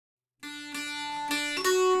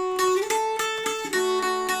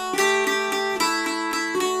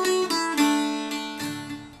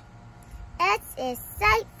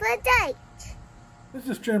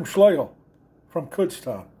Jim Schlegel from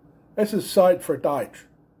Kutztown. This is Zeit für Deutsch.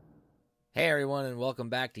 Hey everyone, and welcome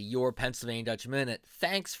back to your Pennsylvania Dutch Minute.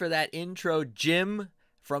 Thanks for that intro, Jim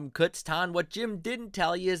from Kutztown. What Jim didn't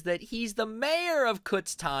tell you is that he's the mayor of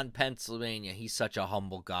Kutztown, Pennsylvania. He's such a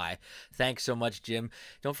humble guy. Thanks so much, Jim.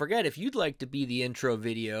 Don't forget, if you'd like to be the intro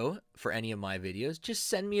video for any of my videos, just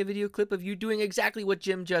send me a video clip of you doing exactly what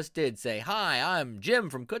Jim just did. Say, hi, I'm Jim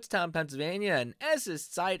from Kutztown, Pennsylvania, and es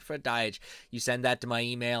ist Zeit für Deutsch. You send that to my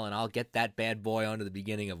email, and I'll get that bad boy onto the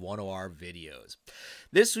beginning of one of our videos.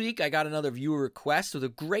 This week, I got another viewer request with a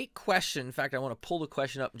great question. In fact, I want to pull the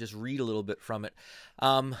question up and just read a little bit from it.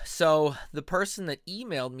 So the person that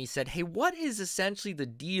emailed me said, hey, what is essentially the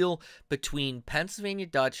deal between Pennsylvania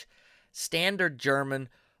Dutch, Standard German,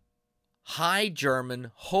 High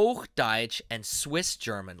German, Hochdeutsch, and Swiss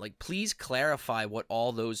German? Like, please clarify what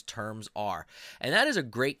all those terms are. And that is a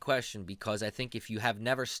great question, because I think if you have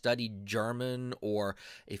never studied German, or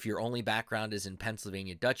if your only background is in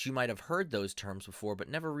Pennsylvania Dutch, you might have heard those terms before, but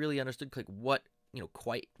never really understood like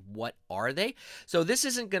quite what are they. So this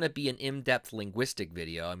isn't going to be an in-depth linguistic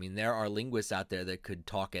video. I mean, there are linguists out there that could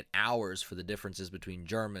talk at hours for the differences between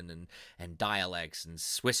German and dialects and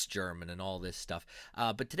Swiss German and all this stuff.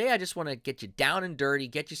 But today I just want to get you down and dirty,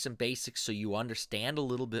 get you some basics so you understand a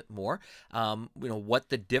little bit more, what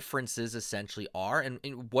the differences essentially are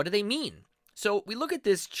and what do they mean. So we look at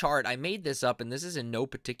this chart. I made this up, and this is in no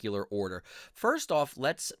particular order. First off,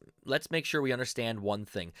 let's make sure we understand one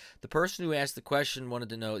thing. The person who asked the question wanted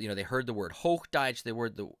to know, they heard the word Hochdeutsch,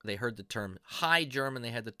 they heard the term High German,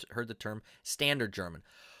 they heard the term Standard German.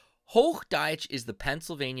 Hochdeutsch is the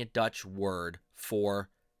Pennsylvania Dutch word for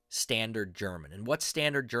Standard German. And what's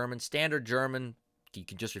Standard German? Standard German, you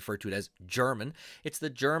can just refer to it as German. It's the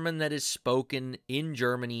German that is spoken in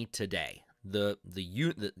Germany today. The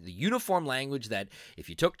uniform language that if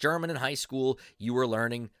you took German in high school, you were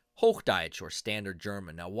learning Hochdeutsch or Standard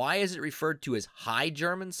German. Now, why is it referred to as High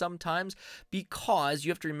German sometimes? Because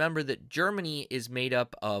you have to remember that Germany is made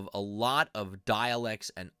up of a lot of dialects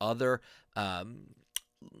and other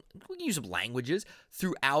use of languages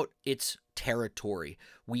throughout its territory.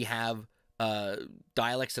 We have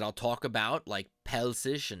dialects that I'll talk about, like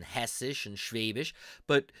Pelsisch and Hessisch and Schwäbisch,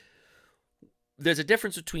 but there's a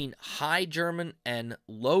difference between High German and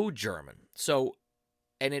Low German. So,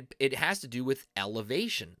 and it has to do with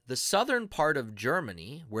elevation. The southern part of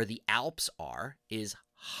Germany, where the Alps are, is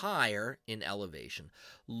higher in elevation.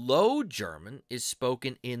 Low German is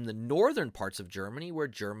spoken in the northern parts of Germany, where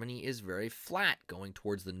Germany is very flat, going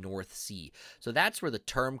towards the North Sea. So that's where the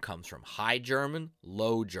term comes from: High German,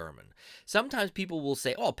 Low German. Sometimes people will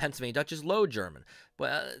say, oh, Pennsylvania Dutch is Low German.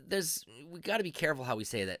 Well, we got to be careful how we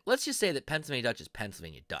say that. Let's just say that Pennsylvania Dutch is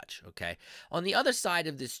Pennsylvania Dutch, okay? On the other side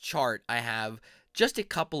of this chart, I have just a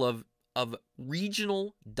couple of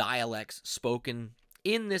regional dialects spoken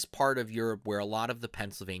in this part of Europe where a lot of the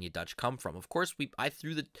Pennsylvania Dutch come from. Of course, I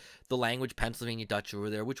threw the language Pennsylvania Dutch over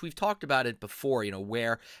there, which we've talked about it before,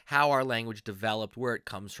 how our language developed, where it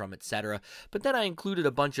comes from, etc. But then I included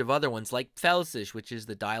a bunch of other ones like Pfälzisch, which is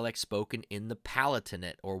the dialect spoken in the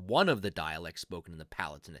Palatinate, or one of the dialects spoken in the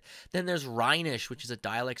Palatinate. Then there's Rhinish, which is a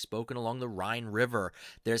dialect spoken along the Rhine River.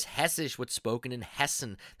 There's Hessisch, what's spoken in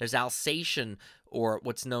Hessen. There's Alsatian, or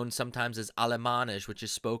what's known sometimes as Alemannisch, which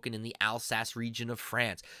is spoken in the Alsace region of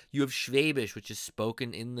France. You have Schwäbisch, which is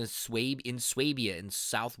spoken in Swabia in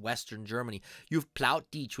southwestern Germany. You have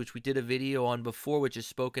Plautdeutsch, which we did a video on before, which is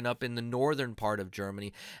spoken up in the northern part of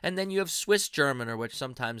Germany. And then you have Swiss German, or what's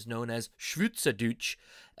sometimes known as Schweizerdeutsch,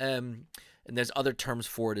 and there's other terms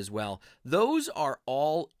for it as well. Those are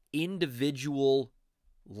all individual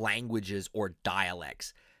languages or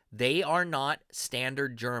dialects. They are not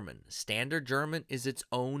Standard German. Standard German is its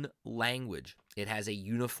own language. It has a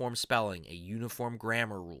uniform spelling, a uniform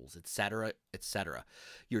grammar rules, etc., etc.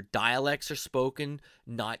 Your dialects are spoken,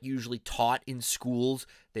 not usually taught in schools.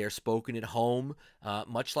 They are spoken at home,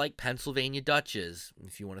 much like Pennsylvania Dutch is,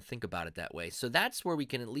 if you want to think about it that way. So that's where we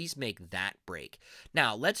can at least make that break.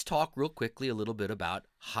 Now, let's talk real quickly a little bit about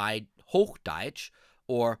Hochdeutsch,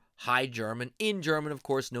 or High German, in German, of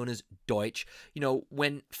course, known as Deutsch.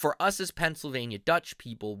 For us as Pennsylvania Dutch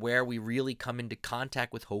people, where we really come into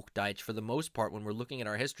contact with Hochdeutsch for the most part when we're looking at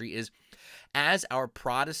our history is as our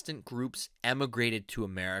Protestant groups emigrated to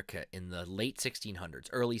America in the late 1600s,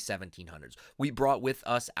 early 1700s. We brought with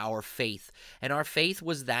us our faith, and our faith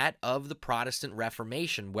was that of the Protestant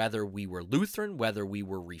Reformation, whether we were Lutheran, whether we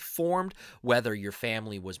were Reformed, whether your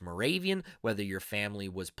family was Moravian, whether your family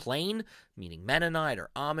was plain, meaning Mennonite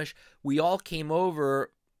or Amish. We all came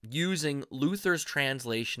over using Luther's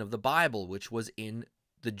translation of the Bible, which was in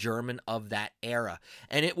the German of that era.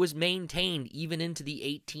 And it was maintained even into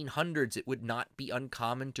the 1800s. It would not be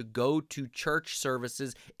uncommon to go to church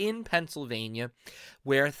services in Pennsylvania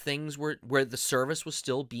where the service was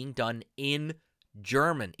still being done in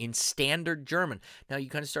German, in standard German. Now you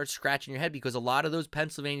kind of start scratching your head because a lot of those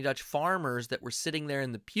Pennsylvania Dutch farmers that were sitting there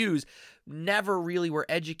in the pews never really were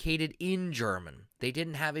educated in German. They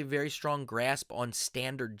didn't have a very strong grasp on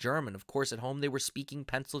standard German. Of course, at home they were speaking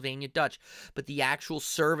Pennsylvania Dutch, but the actual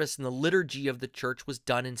service and the liturgy of the church was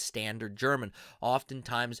done in standard German.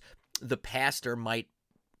 Oftentimes, the pastor might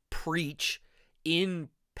preach in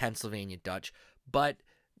Pennsylvania Dutch, but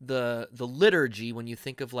the liturgy, when you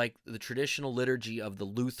think of like the traditional liturgy of the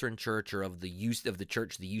Lutheran Church or of the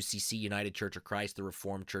church, the UCC, United Church of Christ, the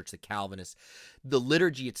Reformed Church, the Calvinists, the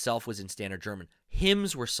liturgy itself was in standard German.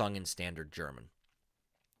 Hymns were sung in standard German.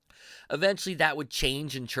 Eventually, that would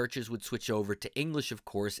change and churches would switch over to English, of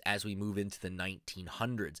course, as we move into the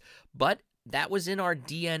 1900s. But that was in our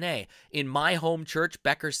DNA. In my home church,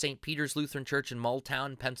 Becker St. Peter's Lutheran Church in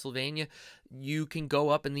Mulltown, Pennsylvania, you can go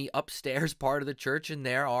up in the upstairs part of the church, and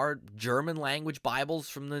there are German language Bibles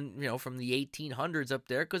from the 1800s up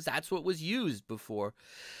there, because that's what was used before.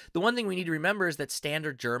 The one thing we need to remember is that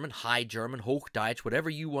standard German, High German, Hochdeutsch, whatever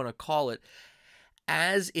you want to call it,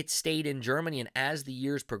 as it stayed in Germany and as the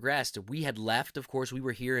years progressed, we had left. Of course, we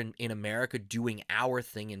were here in America doing our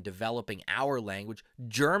thing and developing our language.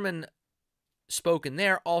 German spoken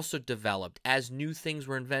there also developed. As new things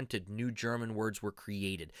were invented, new German words were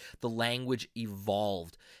created. The language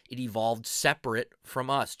evolved. It evolved separate from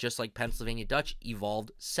us, just like Pennsylvania Dutch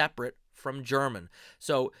evolved separate from German.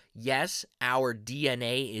 So, yes, our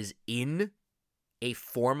DNA is in a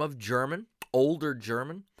form of German, older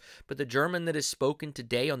German, but the German that is spoken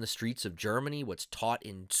today on the streets of Germany, what's taught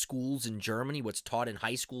in schools in Germany, what's taught in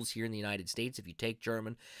high schools here in the United States, if you take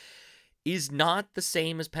German, is not the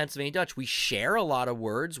same as Pennsylvania Dutch. We share a lot of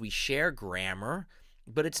words, we share grammar,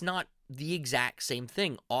 but it's not the exact same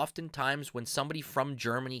thing. Oftentimes, when somebody from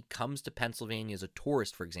Germany comes to Pennsylvania as a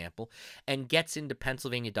tourist, for example, and gets into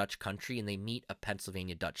Pennsylvania Dutch country and they meet a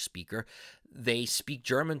Pennsylvania Dutch speaker, they speak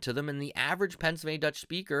German to them, and the average Pennsylvania Dutch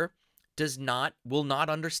speaker will not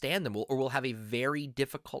understand them, or will have a very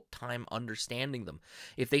difficult time understanding them.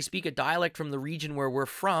 If they speak a dialect from the region where we're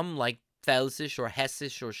from, like Pfälzisch or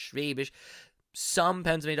Hessisch or Schwäbisch, some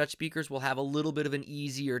Pennsylvania Dutch speakers will have a little bit of an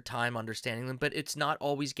easier time understanding them, but it's not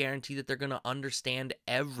always guaranteed that they're going to understand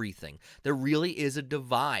everything. There really is a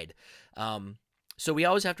divide. So we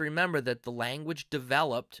always have to remember that the language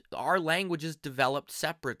developed, our languages developed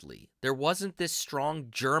separately. There wasn't this strong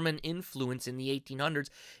German influence in the 1800s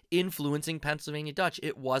influencing Pennsylvania Dutch.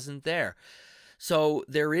 It wasn't there. So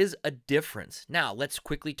there is a difference. Now, let's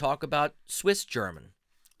quickly talk about Swiss German.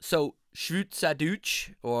 So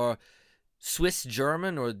Schweizerdeutsch, or Swiss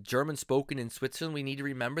German, or German spoken in Switzerland, we need to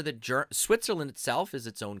remember that Switzerland itself is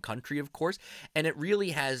its own country, of course, and it really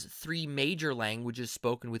has three major languages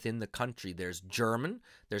spoken within the country. There's German,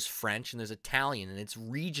 there's French, and there's Italian, and it's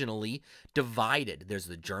regionally divided. There's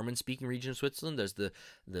the German-speaking region of Switzerland, there's the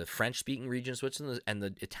French-speaking region of Switzerland, and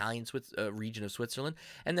the Italian region of Switzerland,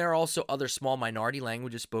 and there are also other small minority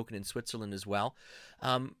languages spoken in Switzerland as well.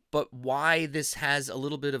 But why this has a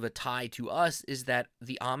little bit of a tie to us is that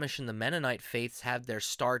the Amish and the Mennonite faiths have their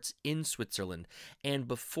starts in Switzerland. And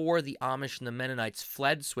before the Amish and the Mennonites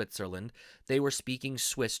fled Switzerland, they were speaking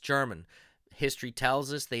Swiss German. History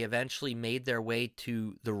tells us they eventually made their way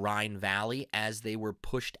to the Rhine Valley as they were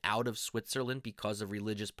pushed out of Switzerland because of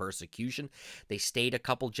religious persecution. They stayed a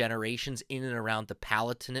couple generations in and around the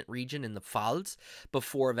Palatinate region in the Pfalz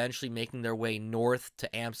before eventually making their way north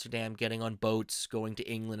to Amsterdam, getting on boats, going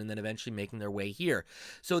to England, and then eventually making their way here.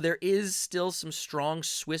 So there is still some strong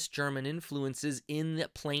Swiss German influences in the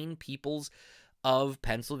plain peoples of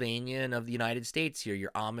Pennsylvania and of the United States here, your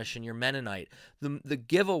Amish and your Mennonite. The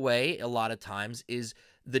giveaway a lot of times is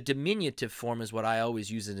the diminutive form is what I always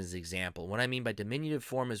use it as an example. What I mean by diminutive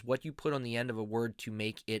form is what you put on the end of a word to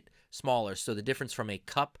make it smaller. So the difference from a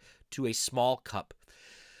cup to a small cup.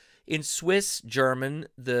 In Swiss German,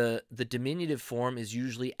 the diminutive form is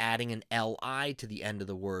usually adding an li to the end of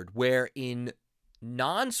the word, where in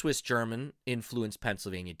non-Swiss German influenced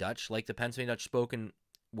Pennsylvania Dutch, like the Pennsylvania Dutch spoken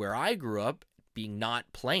where I grew up, being not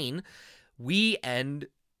plain, we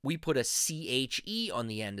put a CHE on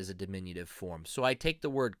the end as a diminutive form. So I take the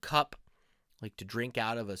word cup, like to drink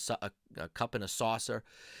out of a cup and a saucer.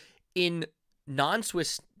 In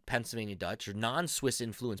non-Swiss Pennsylvania Dutch, or non-Swiss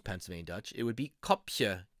influenced Pennsylvania Dutch, it would be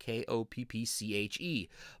Kopje, K-O-P-P-C-H-E.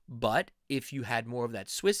 But if you had more of that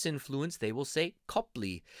Swiss influence, they will say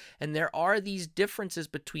Kopli. And there are these differences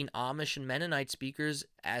between Amish and Mennonite speakers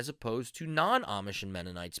as opposed to non-Amish and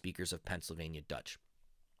Mennonite speakers of Pennsylvania Dutch.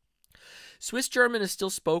 Swiss German is still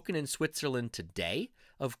spoken in Switzerland today,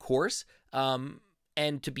 of course.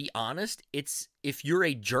 And to be honest, it's, if you're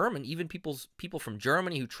a German, even people from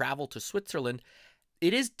Germany who travel to Switzerland,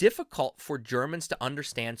 it is difficult for Germans to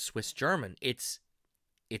understand Swiss German. It's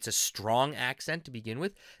a strong accent to begin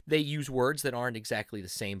with. They use words that aren't exactly the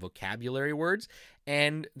same vocabulary words,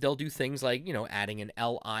 and they'll do things like, you know, adding an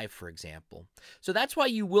li, for example. So that's why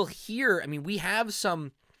you will hear, I mean, we have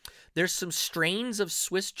there's some strains of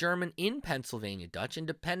Swiss German in Pennsylvania Dutch, and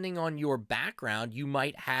depending on your background, you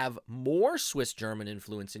might have more Swiss German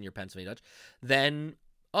influence in your Pennsylvania Dutch than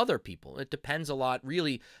other people. It depends a lot.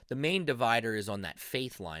 Really, the main divider is on that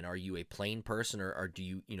faith line. Are you a plain person, or do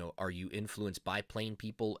you, are you influenced by plain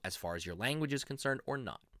people as far as your language is concerned, or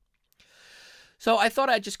not? So I thought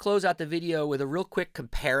I'd just close out the video with a real quick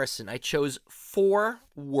comparison. I chose 4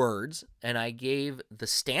 words, and I gave the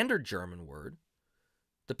standard German word,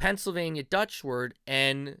 the Pennsylvania Dutch word,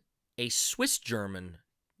 and a Swiss German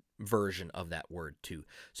version of that word too.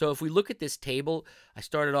 So if we look at this table, I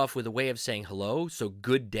started off with a way of saying hello. So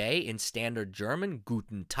good day in standard German,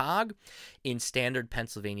 guten Tag. In standard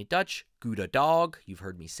Pennsylvania Dutch, guter Tag. You've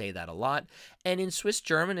heard me say that a lot. And in Swiss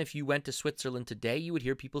German, if you went to Switzerland today, you would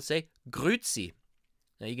hear people say grüezi.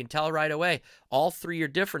 Now, you can tell right away, all 3 are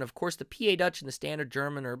different. Of course, the PA Dutch and the Standard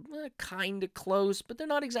German are kind of close, but they're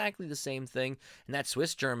not exactly the same thing. And that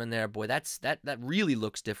Swiss German there, boy, that really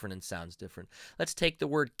looks different and sounds different. Let's take the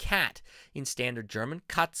word cat in Standard German,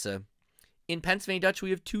 Katze. In Pennsylvania Dutch,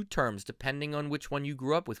 we have 2 terms, depending on which one you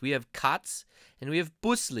grew up with. We have Katz, and we have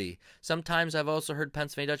Busli. Sometimes I've also heard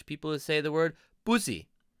Pennsylvania Dutch people say the word Bussi.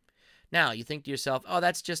 Now, you think to yourself, oh,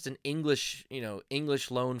 that's just an English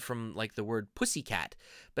loan from like the word pussycat.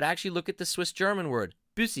 But actually look at the Swiss German word,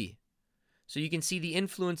 Büssi. So you can see the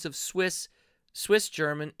influence of Swiss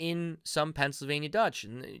German in some Pennsylvania Dutch.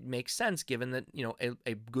 And it makes sense given that,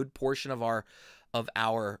 a good portion of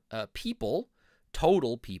our people,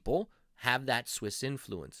 total people, have that Swiss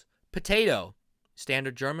influence. Potato,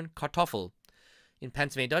 Standard German, Kartoffel. In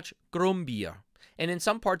Pennsylvania Dutch, Grumbier. And in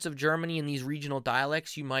some parts of Germany, in these regional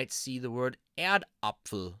dialects, you might see the word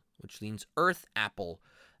Erdapfel, which means earth apple.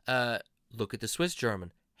 Look at the Swiss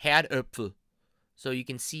German, Herdöpfel. So you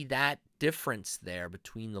can see that difference there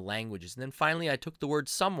between the languages. And then finally, I took the word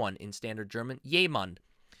someone in Standard German, jemand.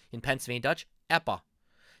 In Pennsylvania Dutch, Eppa.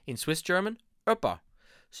 In Swiss German, Öppa.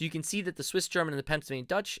 So you can see that the Swiss German and the Pennsylvania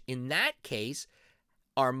Dutch, in that case,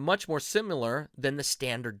 are much more similar than the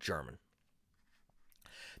Standard German.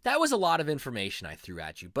 That was a lot of information I threw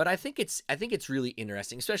at you, but I think it's really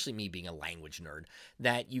interesting, especially me being a language nerd,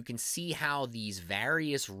 that you can see how these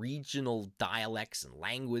various regional dialects and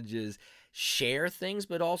languages share things,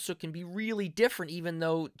 but also can be really different, even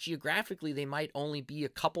though geographically they might only be a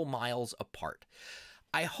couple miles apart.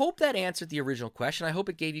 I hope that answered the original question. I hope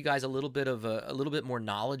it gave you guys a little bit more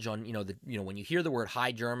knowledge on, when you hear the word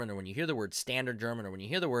High German, or when you hear the word Standard German, or when you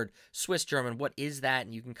hear the word Swiss German, what is that?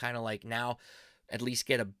 And you can kind of like now at least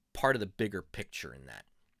get a part of the bigger picture in that.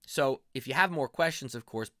 So if you have more questions, of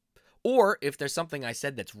course, or if there's something I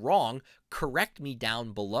said that's wrong, correct me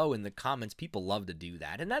down below in the comments. People love to do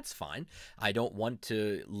that, and that's fine. I don't want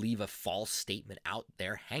to leave a false statement out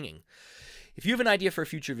there hanging. If you have an idea for a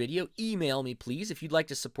future video, email me, please. If you'd like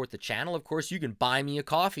to support the channel, of course, you can buy me a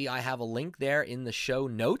coffee. I have a link there in the show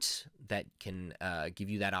notes that can give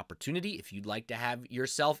you that opportunity. If you'd like to have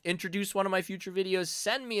yourself introduce one of my future videos,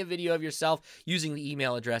 send me a video of yourself using the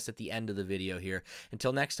email address at the end of the video here.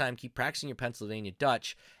 Until next time, keep practicing your Pennsylvania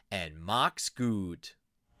Dutch, and Macht's gut.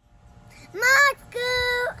 Macht's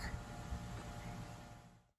gut!